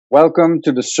Welcome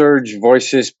to the Surge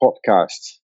Voices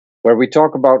podcast, where we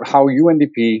talk about how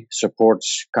UNDP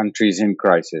supports countries in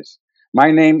crisis.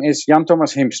 My name is Jan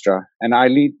Thomas Himstra, and I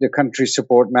lead the country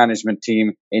support management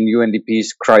team in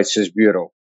UNDP's Crisis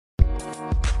Bureau.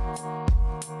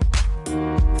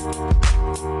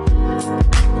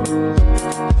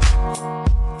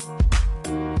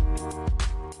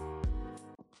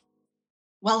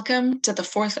 Welcome to the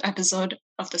fourth episode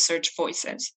of the Surge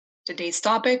Voices. Today's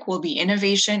topic will be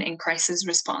innovation in crisis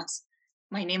response.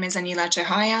 My name is Anila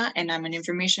Chehaya, and I'm an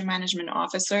information management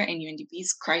officer in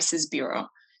UNDP's Crisis Bureau.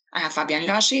 I have Fabian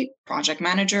Lashi, project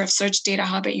manager of Surge Data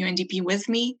Hub at UNDP, with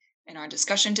me, and our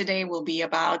discussion today will be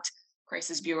about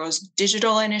Crisis Bureau's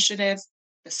digital initiative,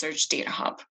 the Surge Data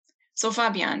Hub. So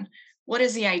Fabian, what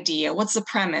is the idea? What's the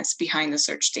premise behind the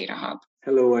Surge Data Hub?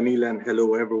 Hello, Anila, and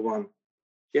hello, everyone.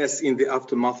 Yes, in the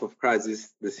aftermath of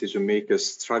crisis, decision makers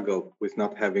struggle with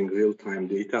not having real-time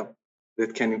data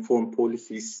that can inform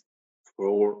policies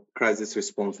for crisis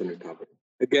response and recovery.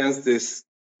 Against this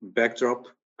backdrop,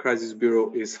 Crisis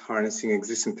Bureau is harnessing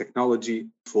existing technology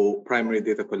for primary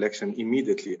data collection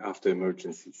immediately after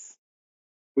emergencies.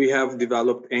 We have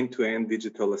developed end-to-end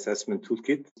digital assessment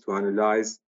toolkit to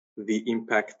analyze the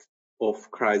impact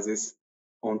of crisis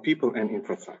on people and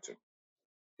infrastructure.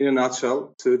 In a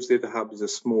nutshell, Surge Data Hub is a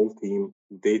small team,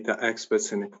 data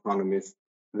experts and economists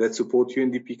that support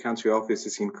UNDP country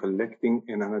offices in collecting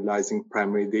and analyzing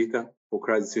primary data for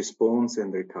crisis response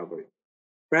and recovery.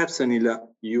 Perhaps, Anila,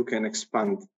 you can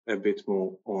expand a bit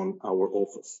more on our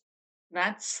office.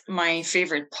 That's my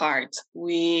favorite part.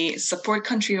 We support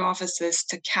country offices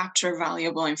to capture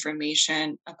valuable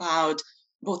information about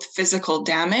both physical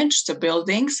damage to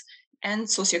buildings and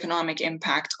socioeconomic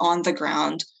impact on the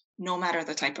ground, no matter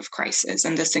the type of crisis.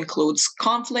 And this includes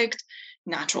conflict,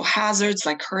 natural hazards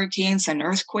like hurricanes and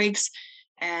earthquakes,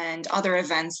 and other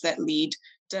events that lead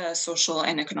to social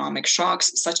and economic shocks,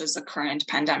 such as the current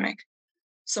pandemic.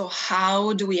 So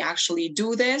how do we actually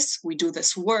do this? We do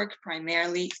this work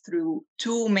primarily through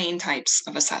two main types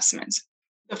of assessments.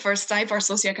 The first type are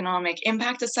socioeconomic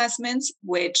impact assessments,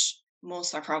 which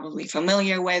most are probably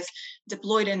familiar with,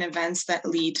 deployed in events that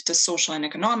lead to social and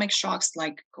economic shocks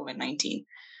like COVID-19.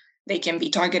 They can be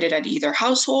targeted at either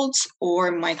households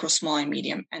or micro, small, and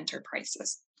medium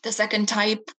enterprises. The second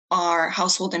type are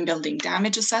household and building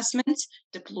damage assessments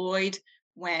deployed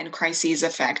when crises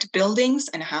affect buildings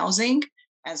and housing,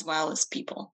 as well as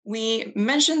people. We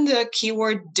mentioned the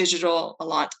keyword digital a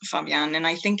lot, Fabian, and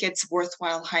I think it's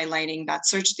worthwhile highlighting that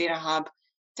Surge Data Hub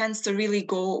tends to really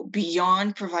go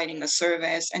beyond providing a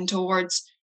service and towards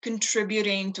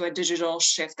contributing to a digital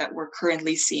shift that we're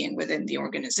currently seeing within the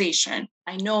organization.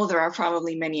 I know there are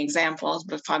probably many examples,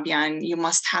 but Fabian, you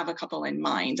must have a couple in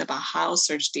mind about how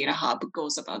Surge Data Hub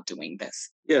goes about doing this.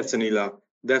 Yes, Anila,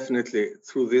 definitely.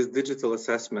 Through these digital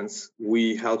assessments,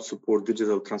 we help support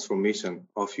digital transformation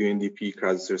of UNDP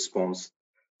crisis response,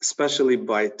 especially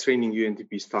by training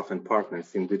UNDP staff and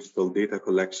partners in digital data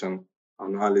collection,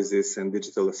 analysis, and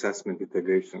digital assessment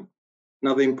integration.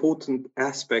 Now, the important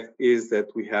aspect is that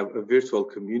we have a virtual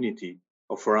community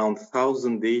of around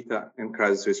 1,000 data and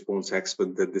crisis response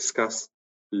experts that discuss,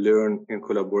 learn, and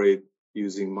collaborate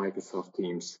using Microsoft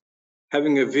Teams.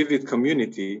 Having a vivid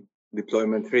community,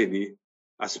 deployment ready,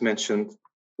 as mentioned,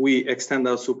 we extend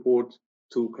our support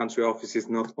to country offices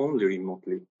not only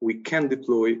remotely. We can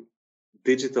deploy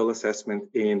digital assessment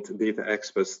and data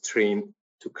experts trained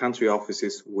to country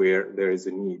offices where there is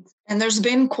a need. And there's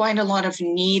been quite a lot of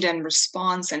need and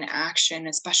response and action,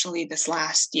 especially this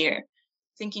last year.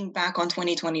 Thinking back on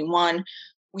 2021,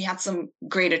 we had some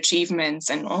great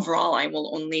achievements, and overall, I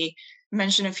will only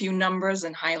mention a few numbers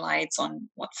and highlights on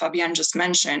what Fabian just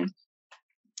mentioned.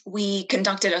 We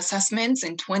conducted assessments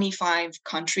in 25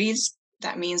 countries.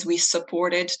 That means we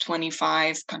supported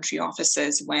 25 country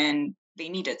offices when they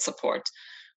needed support.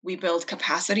 We build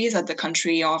capacities at the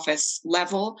country office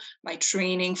level by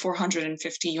training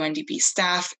 450 UNDP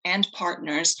staff and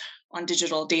partners on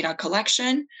digital data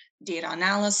collection, data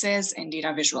analysis, and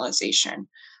data visualization.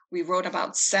 We wrote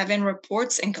about 7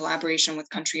 reports in collaboration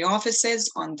with country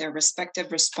offices on their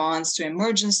respective response to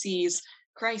emergencies,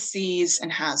 crises,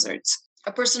 and hazards.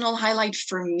 A personal highlight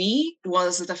for me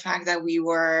was the fact that we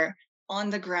were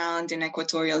on the ground in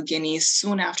Equatorial Guinea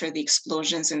soon after the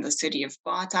explosions in the city of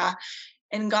Bata,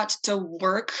 and got to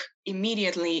work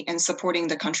immediately in supporting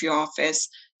the country office,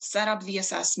 set up the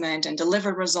assessment, and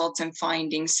deliver results and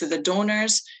findings to the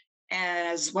donors,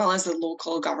 as well as the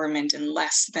local government in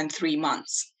less than 3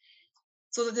 months.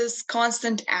 So this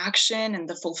constant action and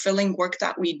the fulfilling work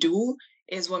that we do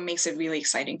is what makes it really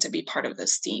exciting to be part of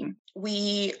this team.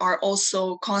 We are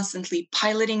also constantly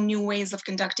piloting new ways of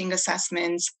conducting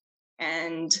assessments,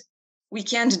 And we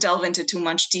can't delve into too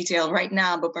much detail right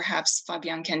now, but perhaps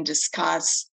Fabian can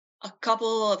discuss a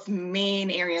couple of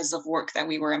main areas of work that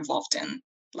we were involved in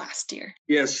last year.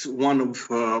 Yes, one of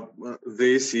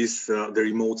this is the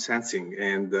remote sensing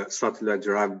and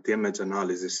satellite-derived damage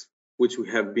analysis, which we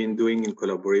have been doing in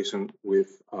collaboration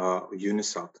with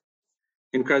UNISAT.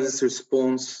 In crisis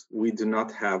response, we do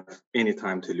not have any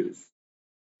time to lose.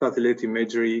 Satellite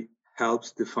imagery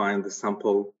helps define the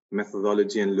sample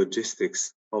methodology and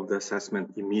logistics of the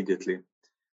assessment immediately.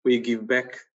 We give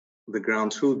back the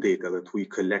ground truth data that we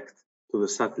collect to the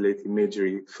satellite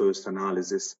imagery first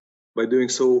analysis. By doing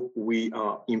so, we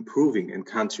are improving and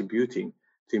contributing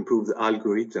to improve the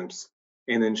algorithms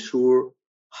and ensure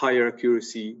higher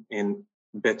accuracy and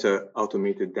better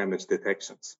automated damage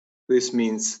detections. This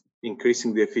means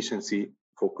increasing the efficiency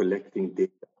for collecting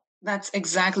data. That's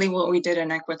exactly what we did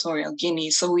in Equatorial Guinea.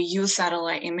 So we used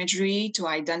satellite imagery to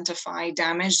identify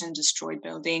damaged and destroyed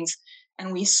buildings,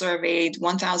 and we surveyed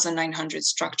 1,900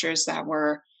 structures that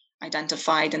were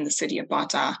identified in the city of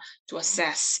Bata to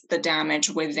assess the damage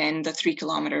within the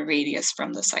 3-kilometer radius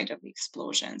from the site of the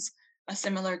explosions. A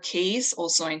similar case,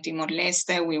 also in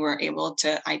Timor-Leste, we were able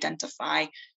to identify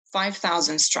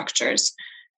 5,000 structures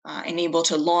and able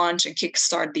to launch and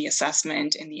kickstart the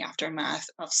assessment in the aftermath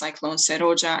of Cyclone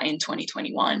Seroja in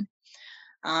 2021.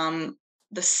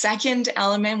 The second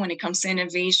element when it comes to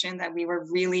innovation that we were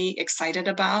really excited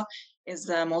about is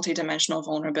the Multidimensional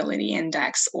Vulnerability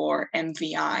Index, or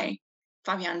MVI.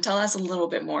 Fabian, tell us a little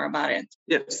bit more about it.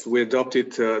 Yes, we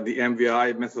adopted the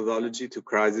MVI methodology to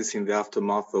crisis in the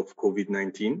aftermath of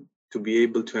COVID-19 to be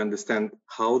able to understand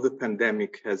how the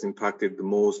pandemic has impacted the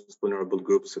most vulnerable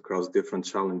groups across different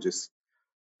challenges.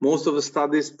 Most of the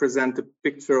studies present a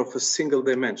picture of a single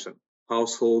dimension,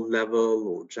 household level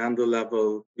or gender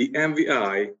level. The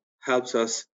MVI helps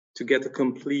us to get a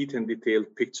complete and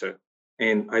detailed picture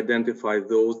and identify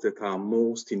those that are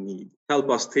most in need. Help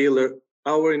us tailor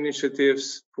our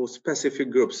initiatives for specific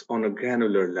groups on a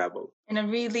granular level. And a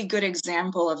really good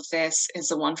example of this is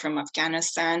the one from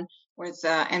Afghanistan, where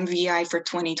the MVI for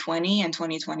 2020 and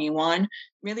 2021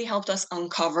 really helped us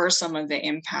uncover some of the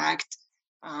impact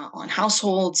on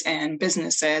households and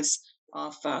businesses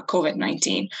of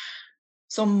COVID-19.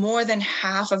 So more than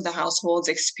half of the households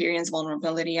experienced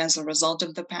vulnerability as a result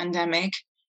of the pandemic.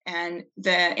 And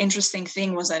the interesting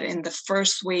thing was that in the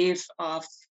first wave of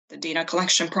the data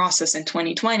collection process in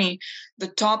 2020, the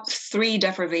top 3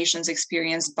 deprivations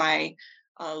experienced by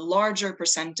a larger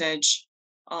percentage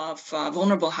of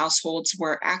vulnerable households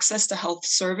were access to health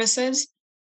services,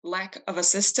 lack of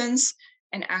assistance,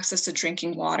 and access to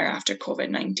drinking water after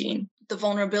COVID-19. The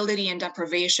vulnerability and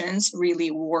deprivations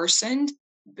really worsened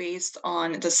based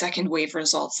on the second wave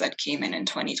results that came in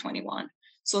 2021.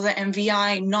 So the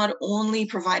MVI not only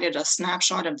provided a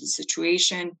snapshot of the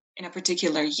situation in a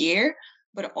particular year,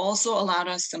 but also allowed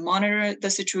us to monitor the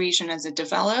situation as it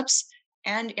develops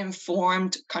and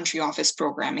informed country office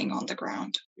programming on the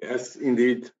ground. Yes,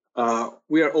 indeed.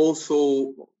 We are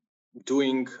also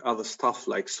doing other stuff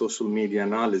like social media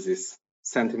analysis,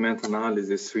 sentiment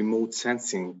analysis, remote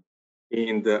sensing,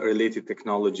 and the related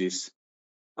technologies.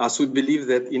 As we believe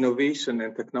that innovation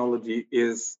and technology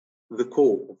is the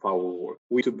core of our work.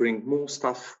 We need to bring more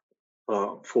stuff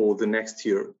for the next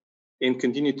year and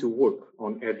continue to work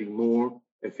on adding more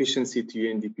efficiency to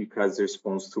UNDP crisis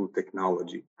response through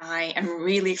technology. I am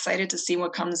really excited to see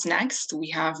what comes next.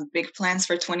 We have big plans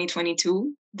for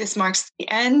 2022. This marks the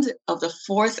end of the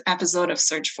 4th episode of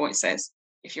Surge Voices.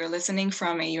 If you're listening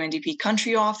from a UNDP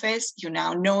country office, you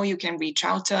now know you can reach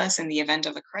out to us in the event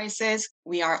of a crisis.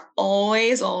 We are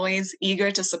always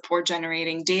eager to support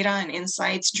generating data and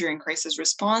insights during crisis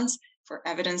response for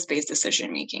evidence-based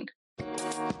decision-making.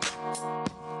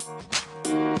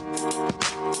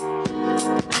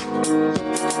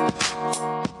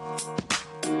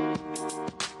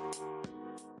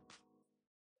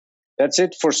 That's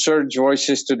it for Surge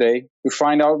Voices today. To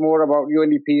find out more about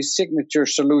UNDP's signature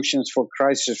solutions for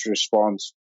crisis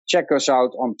response, check us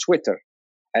out on Twitter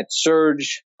at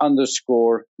Surge_UNDP.